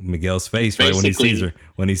Miguel's face, right, when he sees her,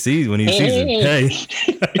 hey,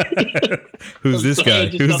 who's this guy?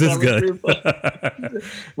 Who's this guy?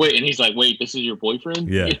 Wait, and he's like, wait, this is your boyfriend?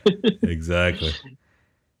 Yeah, exactly.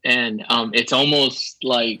 And it's almost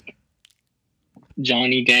like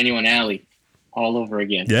Johnny, Daniel, and Allie all over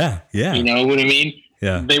again. Yeah. You know what I mean?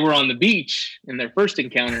 Yeah. They were on the beach in their first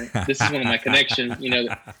encounter. This is one of my connections,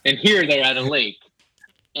 and here they're at a lake.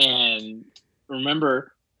 And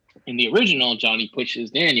remember, in the original, Johnny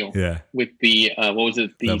pushes Daniel with the what was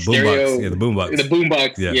it? The stereo, the boombox. The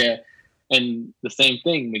boombox, yeah. And the same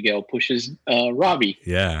thing, Miguel pushes Robbie.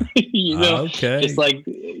 Yeah. Okay. It's like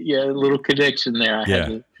a little connection there. I had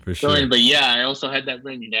to for sure. But I also had that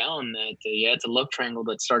written down that it's a love triangle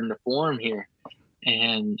that's starting to form here,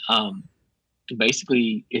 and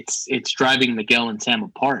basically it's driving Miguel and Sam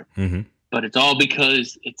apart. Mm-hmm. But it's all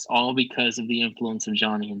because of the influence of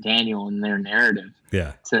Johnny and Daniel and their narrative.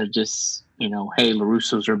 Yeah. To just, hey,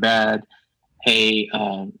 LaRussos are bad. Hey,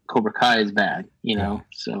 Cobra Kai is bad,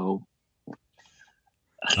 so.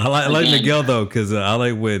 I like Miguel, though, because I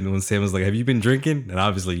like when Sam was like, have you been drinking? And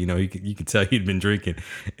obviously, you can tell he'd been drinking.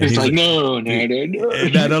 And he's like, no.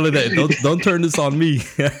 Not only that, don't turn this on me.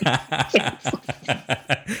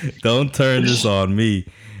 Don't turn this on me.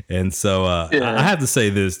 And so I have to say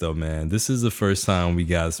this, though, man. This is the first time we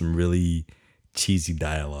got some really cheesy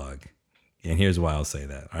dialogue. And here's why I'll say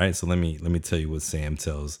that. All right, so let me tell you what Sam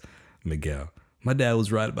tells Miguel. My dad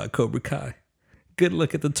was right about Cobra Kai. Good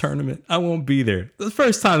luck at the tournament. I won't be there. The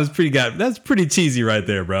first time is that's pretty cheesy right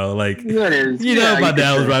there, bro. Like, that is. My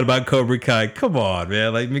dad was right about Cobra Kai. Come on,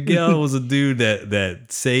 man. Like, Miguel was a dude that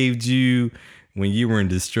saved you when you were in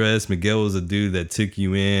distress. Miguel was a dude that took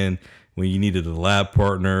you in when you needed a lab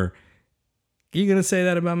partner. You gonna say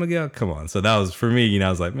that about Miguel? Come on. So that was, for me, I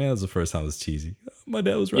was like, man, that was the first time it was cheesy. My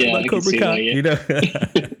dad was right about Cobra Kai.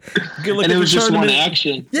 That, Good luck. And it was just one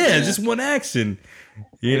action. Yeah, just one action.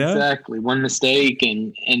 Exactly. One mistake.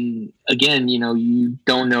 And again, you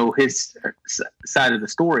don't know his side of the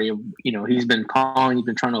story. He's been calling, he's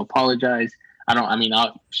been trying to apologize.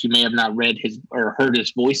 She may have not read his or heard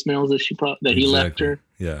his voicemails that he left her.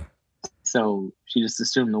 Yeah. So she just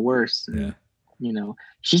assumed the worst. And, Yeah. you know,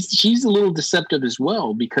 she's a little deceptive as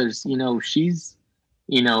well because, you know, she's,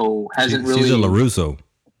 you know, hasn't really. She's a LaRusso.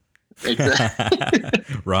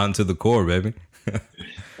 Exactly. Rotten to the core, baby.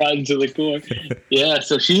 Rotten to the core. Yeah.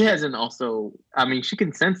 So she hasn't also, I mean, she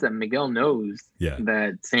can sense that Miguel knows Yeah.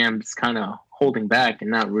 that Sam's kind of holding back and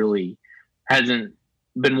not really hasn't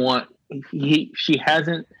been she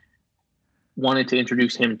hasn't wanted to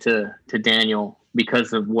introduce him to Daniel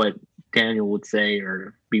because of what Daniel would say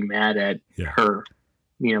or be mad at her,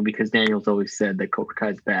 you know, because Daniel's always said that Cobra Kai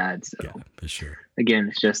is bad. So Yeah, for sure. again,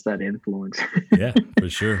 it's just that influence. Yeah, for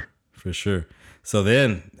sure. For sure. So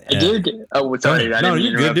then I did. Oh, sorry. I no,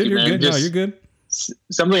 didn't you're good, interrupt dude. you, You're man. good. No, Just you're good.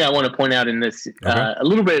 something I want to point out in this, Okay. a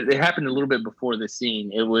little bit, it happened a little bit before the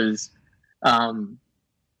scene. It was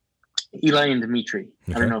Eli and Dimitri.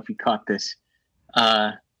 I Okay. don't know if you caught this.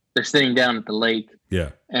 They're sitting down at the lake Yeah.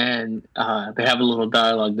 and they have a little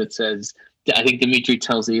dialogue that says, I think Dimitri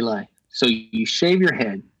tells Eli, so you shave your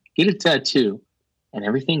head, get a tattoo, and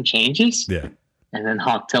everything changes? Yeah. And then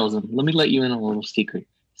Hawk tells him, let me let you in a little secret.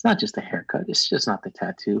 It's not just a haircut. It's just not the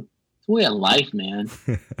tattoo. It's a way of life, man.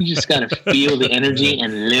 You just got to feel the energy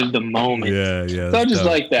and live the moment. Yeah. Yeah. So I just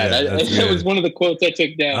dope. like that. Yeah, that's That good. was one of the quotes I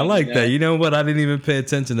took down. I like you that. know? You know what? I didn't even pay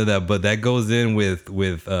attention to that, but that goes in with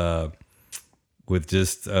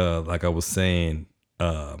just like I was saying,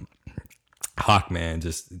 Hawk, man,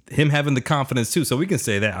 just him having the confidence too. So we can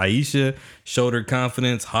say that Aisha showed her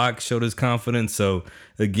confidence, Hawk showed his confidence. So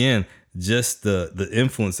again, just the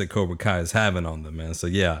influence that Cobra Kai is having on them, man. So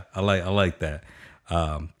yeah, I like that.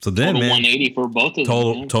 So then, Total man, 180 for both of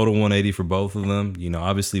them. man. total 180 for both of them. You know,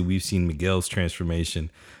 obviously we've seen Miguel's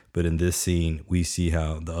transformation, but in this scene we see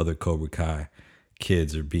how the other Cobra Kai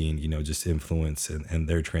kids are being, you know, just influenced and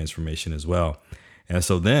their transformation as well. And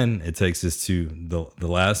so then it takes us to the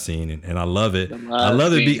last scene, and I love it. I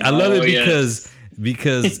love it. I love it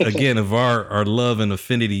because again of our love and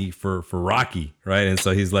affinity for Rocky, right? And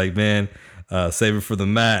so he's like, man, save it for the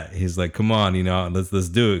mat. He's like, come on, you know, let's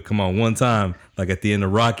do it. Come on, one time, like at the end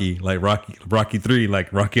of Rocky, like Rocky 3,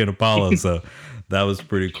 like Rocky and Apollo. So that was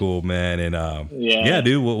pretty cool, man. And yeah,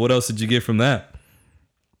 dude, what else did you get from that?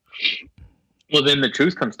 Well, then the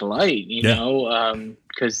truth comes to light, you Yeah. know,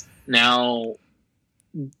 because now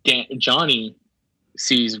Johnny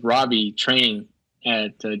sees Robbie training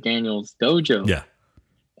at Daniel's dojo. Yeah.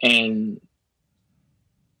 And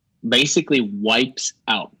basically wipes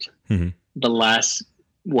out the last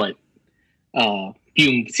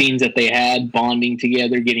few scenes that they had, bonding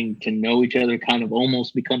together, getting to know each other, kind of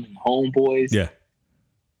almost becoming homeboys. Yeah.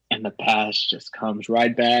 And the past just comes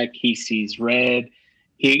right back. He sees red.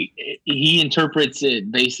 He interprets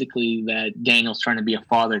it basically that Daniel's trying to be a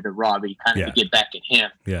father to Robbie, kind of to get back at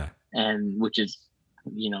him. Yeah. And which is,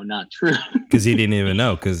 you know, not true. Because he didn't even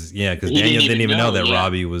know. Because Daniel didn't even know that yeah.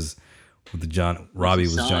 Robbie was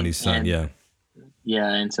Johnny's son. Yeah.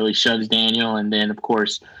 Yeah, and so he shoves Daniel, and then of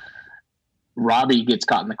course Robbie gets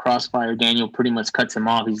caught in the crossfire. Daniel pretty much cuts him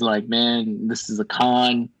off. He's like, "Man, this is a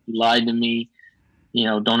con. You lied to me. You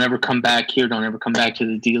know, don't ever come back here. Don't ever come back to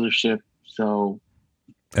the dealership." So,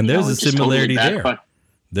 And there's a it just similarity totally there. backfired.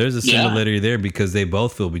 There's a similarity there because they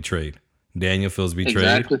both feel betrayed. Daniel feels betrayed,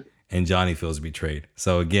 Exactly. and Johnny feels betrayed.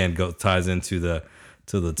 So again, ties into the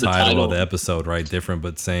title of the episode, right? Different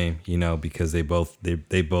but same, you know, because they both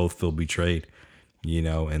feel betrayed, you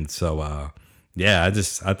know, and so yeah,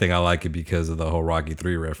 I think I like it because of the whole Rocky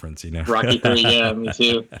 3 reference, you know. Rocky 3, yeah, me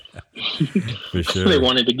too. For sure. They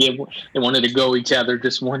wanted to go each other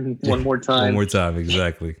just one more time. One more time,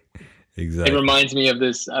 exactly. It reminds me of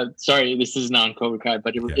this. Sorry, this is non-Cobra Kai,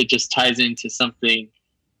 but it just ties into something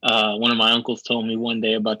one of my uncles told me one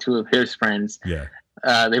day about two of his friends. Yeah.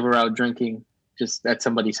 They were out drinking just at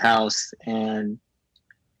somebody's house, and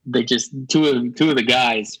they just two of the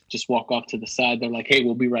guys just walk off to the side. They're like, "Hey,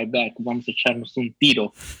 we'll be right back. Vamos a echarnos un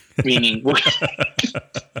tiro," meaning we're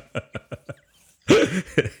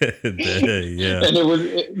yeah. And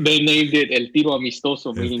they named it El Tiro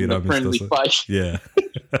Amistoso, meaning the friendly fight. Yeah.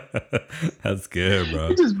 That's good, bro.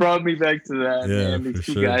 It just brought me back to that. Yeah, man. These for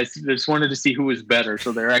two sure. guys just wanted to see who was better,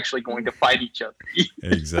 so they're actually going to fight each other.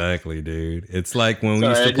 Exactly, dude. It's like when we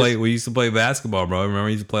used to play basketball, bro. Remember,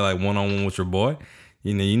 we used to play like 1-on-1 with your boy.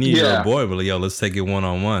 You know, you need your boy, but yo, let's take it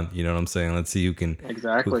 1-on-1. You know what I'm saying? Let's see who can.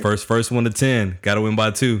 Exactly. First one to 10. Got to win by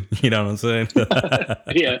 2. You know what I'm saying?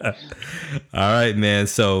 Yeah. All right, man.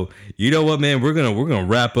 So you know what, man? We're gonna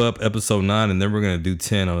wrap up episode 9, and then we're gonna do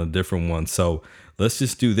 10 on a different one. So let's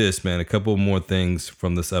just do this, man. A couple more things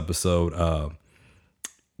from this episode.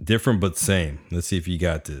 Different but same. Let's see if you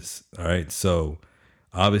got this. All right. So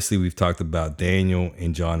obviously we've talked about Daniel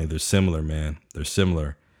and Johnny. They're similar, man. They're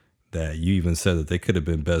similar. that you even said that they could have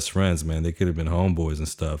been best friends, man. They could have been homeboys and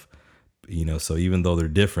stuff, you know. So even though they're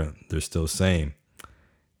different, they're still same.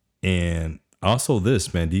 And also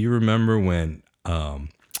this, man, do you remember when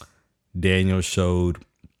Daniel showed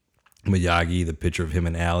Miyagi the picture of him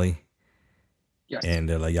and Allie? Yes. And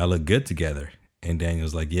they're like, y'all look good together. And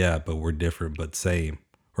Daniel's like, yeah, but we're different but same,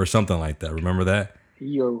 or something like that. Remember that?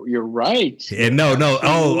 You're right. And no,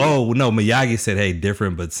 Miyagi said, hey,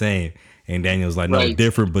 different but same. And Daniel's like, no, Right.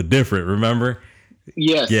 different but different. Remember?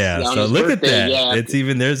 Yes. Yeah. on So his look at birthday, that. yeah. It's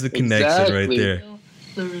even, there's the connection right Exactly. there.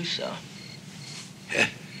 LaRusso.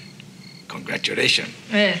 Congratulations.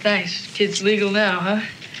 Yeah, thanks. Kid's legal now, huh?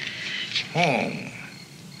 Oh,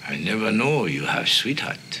 I never know you have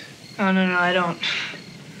sweetheart. Oh, no, I don't.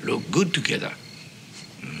 Look good together.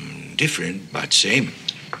 Different, but same.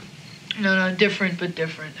 No, different, but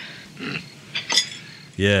different.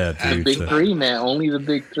 Yeah, The dude. big So- three, man. Only the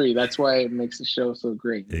big three. That's why it makes the show so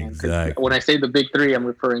great. man. 'Cause Exactly. When I say the big three, I'm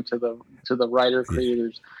referring to the writer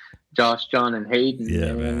creators, Josh, John, and Hayden. Yeah,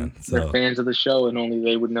 and man. They're So- fans of the show, and only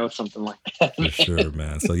they would know something like that. For sure,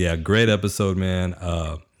 man. So yeah, great episode, man.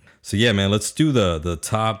 So yeah, man, let's do the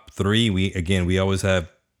top three. We always have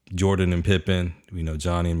Jordan and Pippen, you know,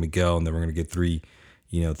 Johnny and Miguel, and then we're gonna get three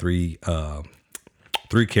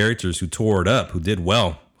characters who tore it up, who did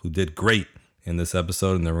well, who did great in this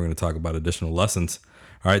episode, and then we're gonna talk about additional lessons.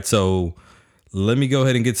 All right, so let me go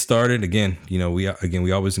ahead and get started. Again, you know, we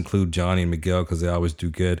always include Johnny and Miguel because they always do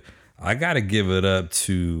good. I gotta give it up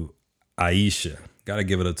to Aisha. Gotta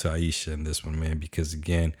give it up to Aisha in this one, man, because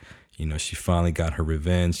again, you know, she finally got her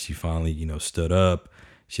revenge. She finally, you know, stood up.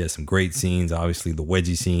 She had some great scenes. Obviously, the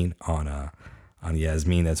wedgie scene on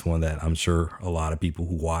Yasmin. That's one that I'm sure a lot of people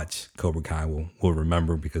who watch Cobra Kai will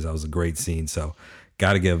remember because that was a great scene. So,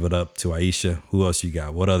 gotta give it up to Aisha. Who else you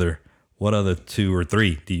got? What other 2 or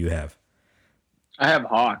 3 do you have? I have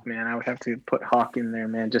Hawk, man. I would have to put Hawk in there,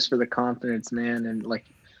 man, just for the confidence, man. And like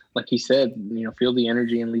he said, you know, feel the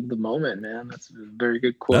energy and leave the moment, man. That's a very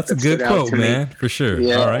good quote. That's a that good stood out quote, to me. man, for sure.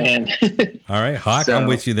 Yeah, All right. and All right, Hawk, So- I'm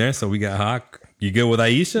with you there. So we got Hawk. You good with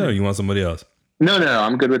Aisha, or you want somebody else? No,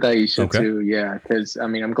 I'm good with Aisha Okay. too. Yeah, because I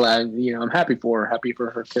mean, I'm glad. You know, I'm happy for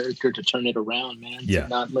her character to turn it around, man. Yeah. To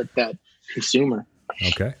not let that consume her.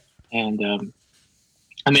 Okay. And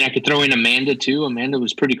I mean, I could throw in Amanda too. Amanda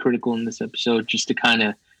was pretty critical in this episode, just to kind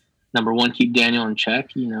of, number one, keep Daniel in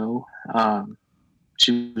check. You know,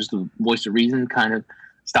 she was the voice of reason, kind of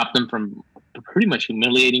stop them from pretty much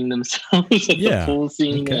humiliating themselves at Yeah. the pool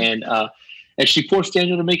scene, Okay. and she forced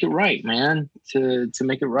Daniel to make it right, man, to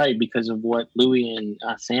make it right because of what Louis and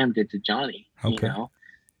Sam did to Johnny. Okay. You know,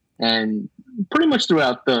 and pretty much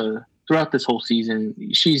throughout this whole season,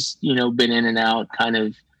 she's, you know, been in and out, kind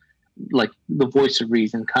of like the voice of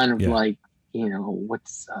reason, kind of Yeah. like, you know,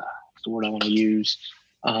 what's the word I want to use?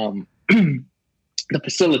 The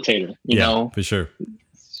facilitator, you know, for sure.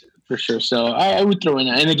 for sure. So I would throw in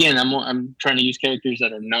that. And again, I'm trying to use characters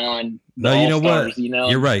that are non. No, you know all-stars, what? You know,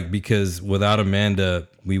 You're right, because without Amanda,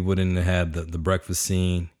 we wouldn't have had the breakfast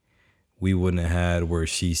scene. We wouldn't have had where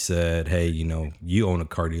she said, hey, you know, you own a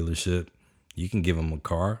car dealership. You can give him a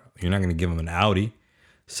car. You're not going to give him an Audi.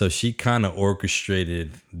 So she kind of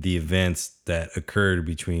orchestrated the events that occurred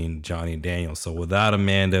between Johnny and Daniel. So without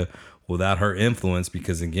Amanda, without her influence,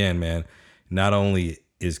 because again, man, not only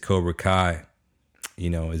is Cobra Kai, you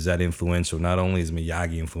know, is that influential, not only is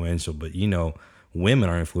Miyagi influential, but, you know, women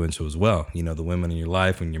are influential as well. You know, the women in your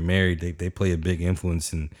life when you're married, they play a big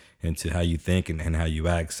influence into how you think and how you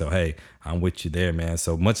act. So, hey, I'm with you there, man.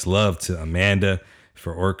 So much love to Amanda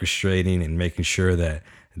for orchestrating and making sure that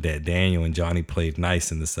Daniel and Johnny played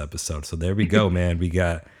nice in this episode. So there we go, man. We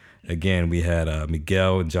got, again, we had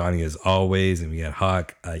Miguel and Johnny as always, and we had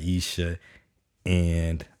Hawk, Aisha,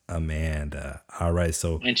 and Amanda. All right,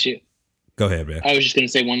 so and she. go ahead, man. I was just going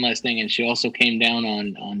to say one last thing, and she also came down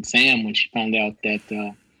on Sam when she found out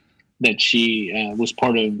that she was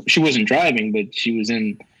part of. She wasn't driving, but she was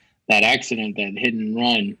in that accident, that hit and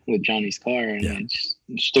run with Johnny's car, and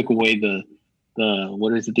Yeah. she took away the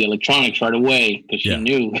the electronics right away because she Yeah.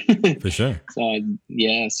 knew. For sure. So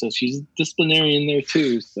yeah, so she's disciplinarian there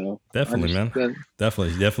too. So Definitely, I just- man.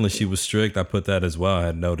 Definitely she was strict. I put that as well. I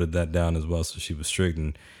had noted that down as well. So she was strict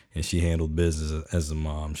and she handled business as a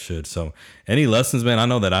mom should. So any lessons, man? I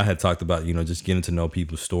know that I had talked about, you know, just getting to know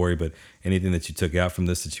people's story, but anything that you took out from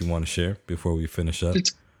this that you want to share before we finish up?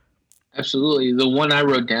 Absolutely. The one I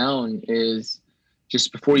wrote down is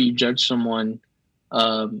just before you judge someone,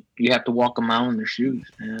 you have to walk a mile in their shoes.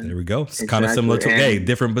 Man. There we go. It's kind of similar to, Exactly. hey,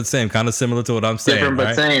 different but same. Kind of similar to what I'm saying. Different but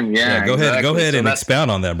right? same. Yeah. Go ahead exactly. So and that's- expound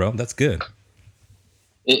on that, bro. That's good.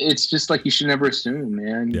 It's just like you should never assume,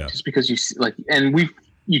 man. Yeah. Just because you see, like, and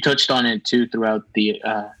you touched on it too throughout the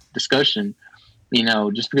discussion. You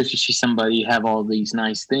know, just because you see somebody have all these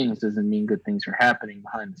nice things doesn't mean good things are happening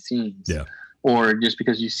behind the scenes. Yeah. Or just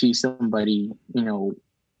because you see somebody, you know,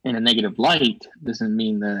 in a negative light doesn't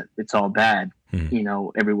mean that it's all bad, you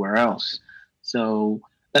know, everywhere else. So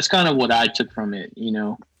that's kind of what I took from it, you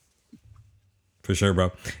know. For sure,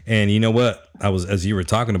 bro. And you know what? As you were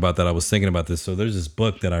talking about that, I was thinking about this. So there's this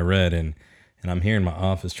book that I read, and I'm here in my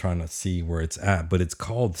office trying to see where it's at, but it's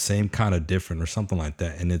called Same Kind of Different or something like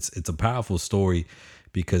that. And it's a powerful story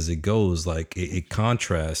because it goes like it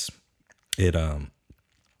contrasts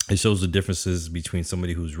it shows the differences between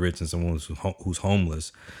somebody who's rich and someone who's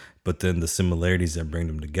homeless, but then the similarities that bring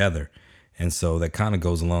them together. And so that kind of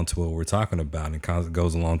goes along to what we're talking about, and kind of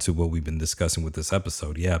goes along to what we've been discussing with this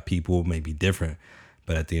episode. Yeah, people may be different,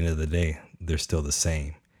 but at the end of the day, they're still the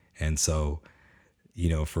same. And so, you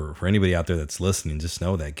know, for anybody out there that's listening, just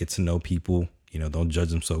know that. Get to know people, you know, don't judge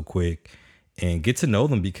them so quick, and get to know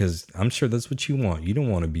them, because I'm sure that's what you want. You don't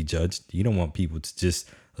want to be judged. You don't want people to just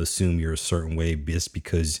assume you're a certain way just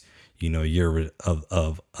because, you know, you're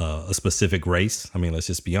of a specific race. I mean, let's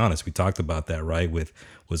just be honest. We talked about that, right? With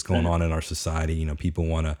what's going on in our society. You know, people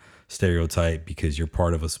want to stereotype because you're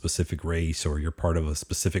part of a specific race, or you're part of a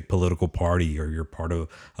specific political party, or you're part of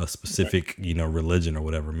a specific, you know, religion or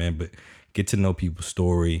whatever, man. But get to know people's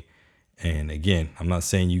story. And again, I'm not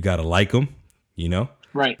saying you got to like them, you know,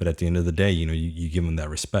 right? But at the end of the day, you know, you give them that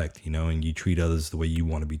respect, you know, and you treat others the way you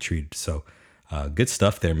want to be treated. So good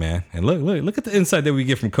stuff there, man. And look at the insight that we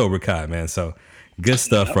get from Cobra Kai, man. So good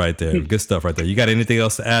stuff right there. Good stuff right there. You got anything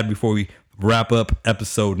else to add before we wrap up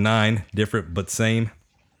episode 9, different but same?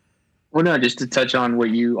 Well, no, just to touch on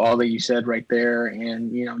all that you said right there.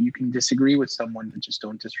 And, you know, you can disagree with someone, but just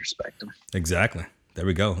don't disrespect them. Exactly. There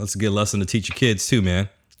we go. That's a good lesson to teach your kids too, man.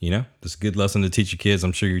 You know, that's a good lesson to teach your kids.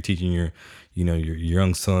 I'm sure you're teaching your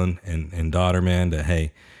young son and daughter, man, that,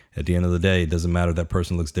 hey, at the end of the day, it doesn't matter if that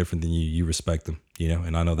person looks different than you. You respect them, you know?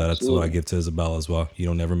 And I know that's what I give to Isabella as well. You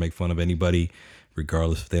don't ever make fun of anybody,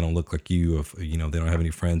 regardless if they don't look like you, if, you know, they don't have any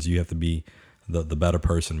friends. You have to be the better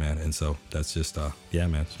person, man. And so that's just, yeah,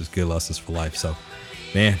 man, it's just good lessons for life. So,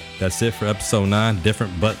 man, that's it for episode 9,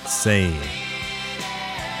 different but same.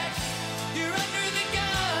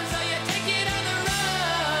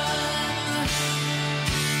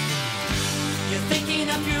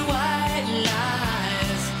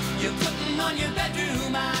 You're putting on your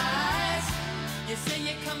bedroom eyes. You say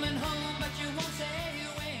you're coming home.